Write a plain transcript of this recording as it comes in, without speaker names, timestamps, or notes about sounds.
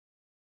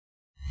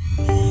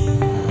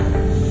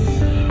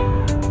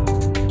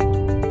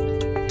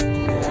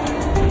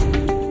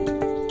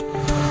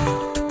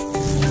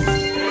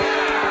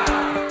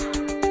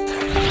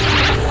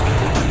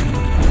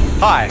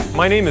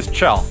My name is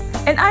Chell.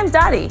 And I'm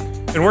Dottie.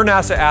 And we're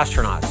NASA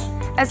astronauts.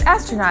 As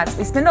astronauts,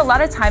 we spend a lot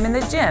of time in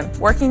the gym,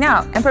 working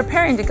out and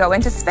preparing to go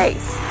into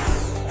space.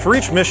 For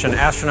each mission,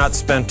 astronauts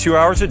spend 2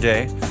 hours a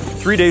day,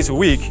 3 days a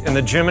week in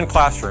the gym and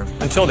classroom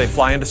until they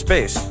fly into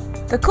space.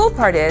 The cool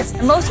part is,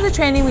 most of the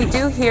training we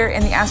do here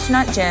in the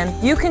astronaut gym,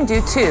 you can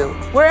do too,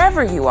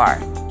 wherever you are.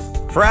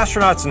 For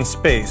astronauts in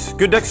space,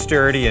 good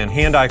dexterity and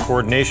hand-eye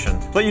coordination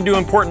let you do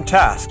important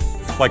tasks,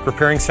 like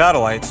repairing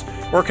satellites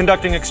or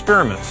conducting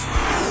experiments.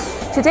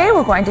 Today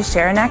we're going to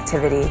share an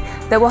activity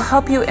that will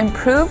help you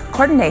improve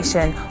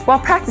coordination while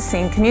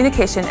practicing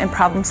communication and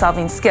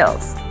problem-solving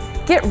skills.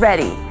 Get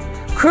ready!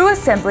 Crew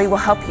assembly will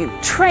help you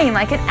train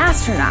like an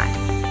astronaut.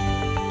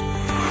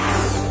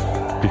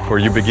 Before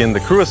you begin the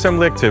crew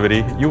assembly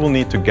activity, you will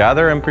need to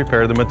gather and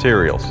prepare the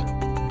materials.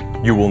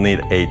 You will need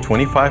a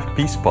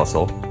 25-piece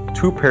puzzle,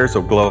 2 pairs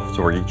of gloves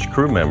for each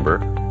crew member,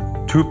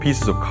 2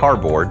 pieces of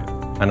cardboard,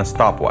 and a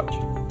stopwatch.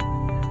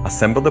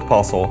 Assemble the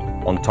puzzle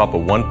on top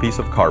of 1 piece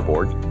of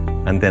cardboard,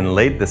 and then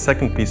lay the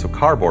second piece of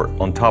cardboard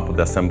on top of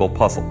the assembled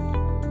puzzle.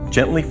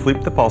 Gently flip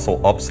the puzzle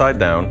upside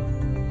down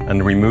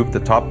and remove the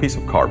top piece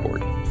of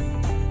cardboard.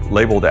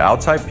 Label the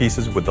outside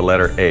pieces with the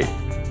letter A.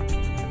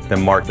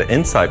 Then mark the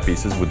inside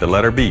pieces with the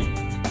letter B.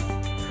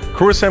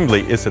 Crew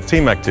assembly is a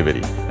team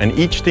activity, and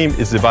each team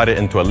is divided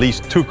into at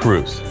least 2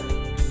 crews.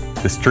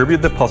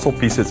 Distribute the puzzle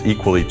pieces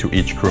equally to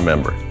each crew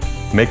member,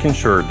 making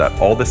sure that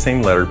all the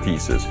same letter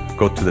pieces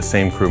go to the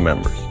same crew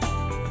members.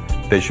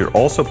 They should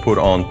also put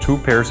on 2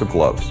 pairs of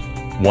gloves,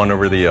 one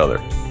over the other.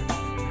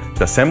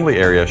 The assembly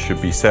area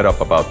should be set up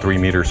about 3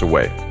 meters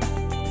away.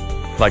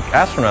 Like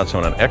astronauts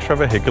on an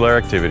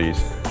extravehicular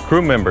activities,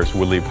 crew members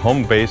will leave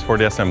home base for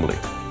the assembly.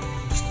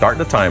 Start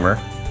the timer,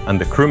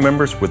 and the crew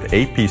members with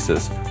A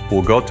pieces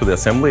will go to the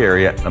assembly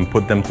area and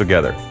put them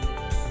together.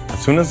 As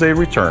soon as they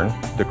return,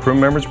 the crew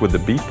members with the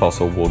B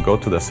puzzle will go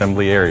to the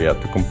assembly area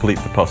to complete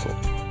the puzzle.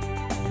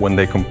 When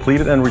they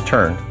complete it and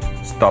return,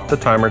 stop the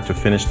timer to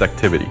finish the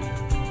activity.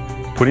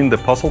 Putting the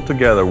puzzle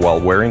together while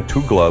wearing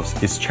 2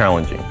 gloves is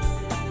challenging.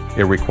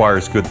 It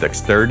requires good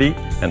dexterity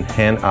and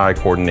hand-eye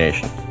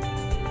coordination.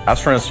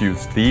 Astronauts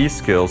use these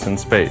skills in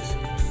space,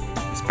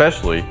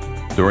 especially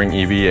during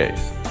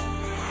EVAs.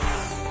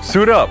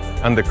 Suit up,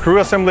 and the crew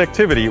assembly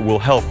activity will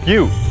help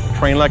you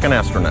train like an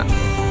astronaut.